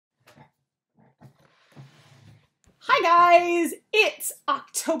Hi guys! It's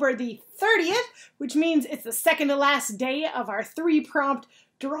October the 30th, which means it's the second to last day of our 3-prompt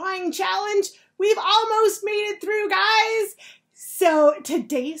drawing challenge. We've almost made it through, guys! So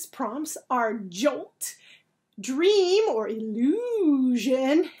today's prompts are Jolt, Dream or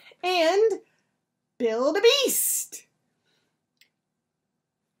Illusion, and Build a Beast.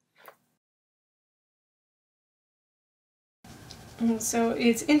 So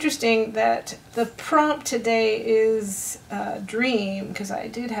it's interesting that the prompt today is dream, because I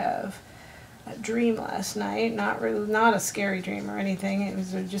did have a dream last night. Not a scary dream or anything. It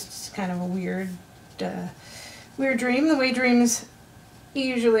was just kind of a weird dream, the way dreams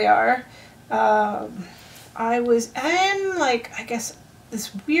usually are. I was in, I guess,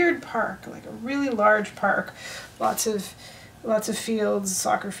 this weird park, like a really large park, lots of fields,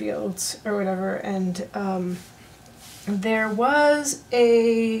 soccer fields or whatever, and there was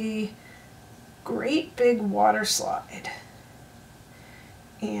a great big water slide,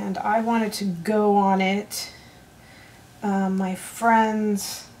 and I wanted to go on it. My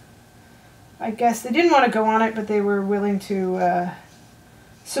friends, I guess they didn't want to go on it, but they were willing to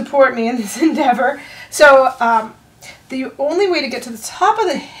support me in this endeavor. So the only way to get to the top of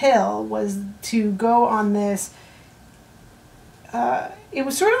the hill was to go on this, it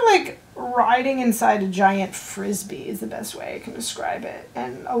was sort of like riding inside a giant frisbee is the best way I can describe it,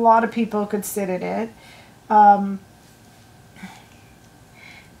 and a lot of people could sit in it. And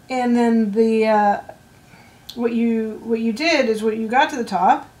then what you did is, when you got to the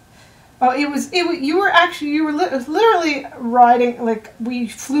top, you were literally riding, like, we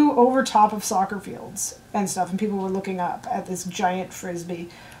flew over top of soccer fields and stuff, and people were looking up at this giant frisbee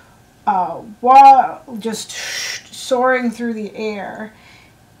while just soaring through the air.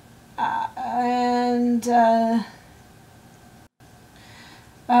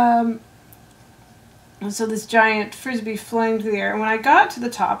 So this giant frisbee flying through the air, and when I got to the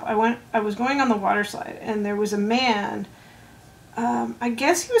top, I was going on the water slide, and there was a man, I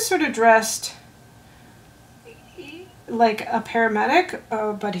guess he was sort of dressed like a paramedic,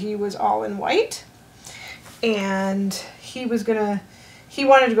 but he was all in white, and he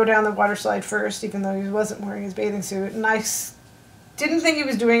wanted to go down the water slide first, even though he wasn't wearing his bathing suit, and I didn't think he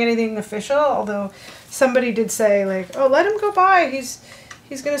was doing anything official, although somebody did say, like, oh, let him go by, he's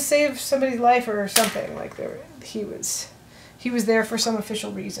gonna save somebody's life or something. Like, he was there for some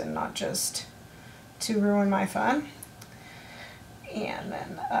official reason, not just to ruin my fun. And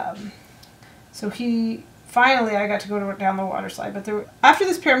then so finally I got to go down the water slide, but after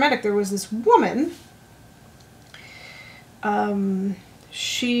this paramedic there was this woman.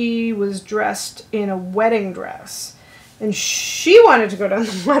 She was dressed in a wedding dress, and she wanted to go down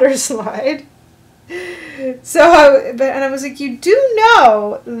the water slide. So I was like, you do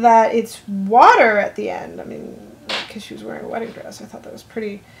know that it's water at the end. I mean, because she was wearing a wedding dress, I thought that was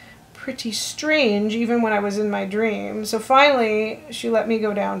pretty strange, even when I was in my dream. So finally, she let me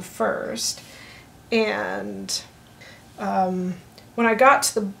go down first, and when I got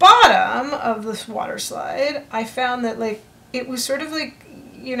to the bottom of this water slide, I found that, like, it was sort of like,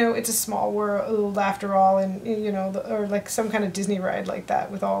 you know, it's a small world after all, and, you know, or like some kind of Disney ride like that,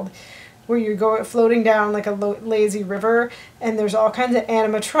 with where you're floating down like a lazy river, and there's all kinds of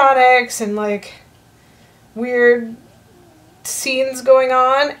animatronics and like weird scenes going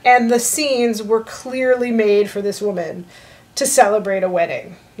on, and the scenes were clearly made for this woman to celebrate a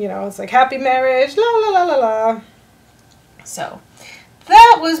wedding. You know, it's like, happy marriage, la la la la la. So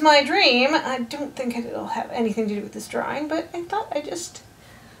that was my dream. I don't think it'll have anything to do with this drawing, but I thought I'd just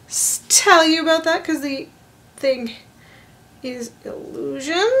tell you about that, because the thing is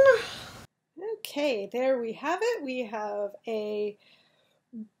illusion. Okay, there we have it. We have a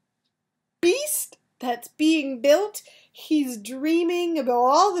beast that's being built. He's dreaming about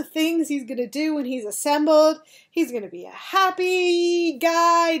all the things he's going to do when he's assembled. He's going to be a happy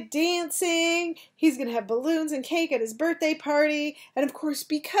guy dancing. He's going to have balloons and cake at his birthday party. And of course,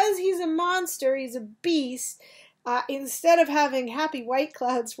 because he's a monster, he's a beast, instead of having happy white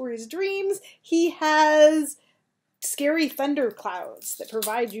clouds for his dreams, he has scary thunder clouds that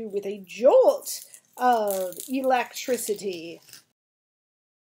provide you with a jolt of electricity.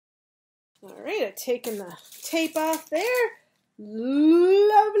 Alright, I've taken the tape off there.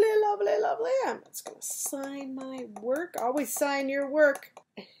 Lovely, lovely, lovely. I'm just going to sign my work. Always sign your work.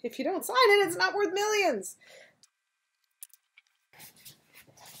 If you don't sign it, it's not worth millions.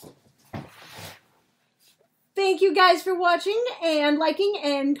 Thank you guys for watching and liking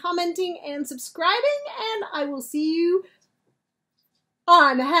and commenting and subscribing, and I will see you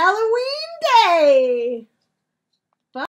on Halloween Day!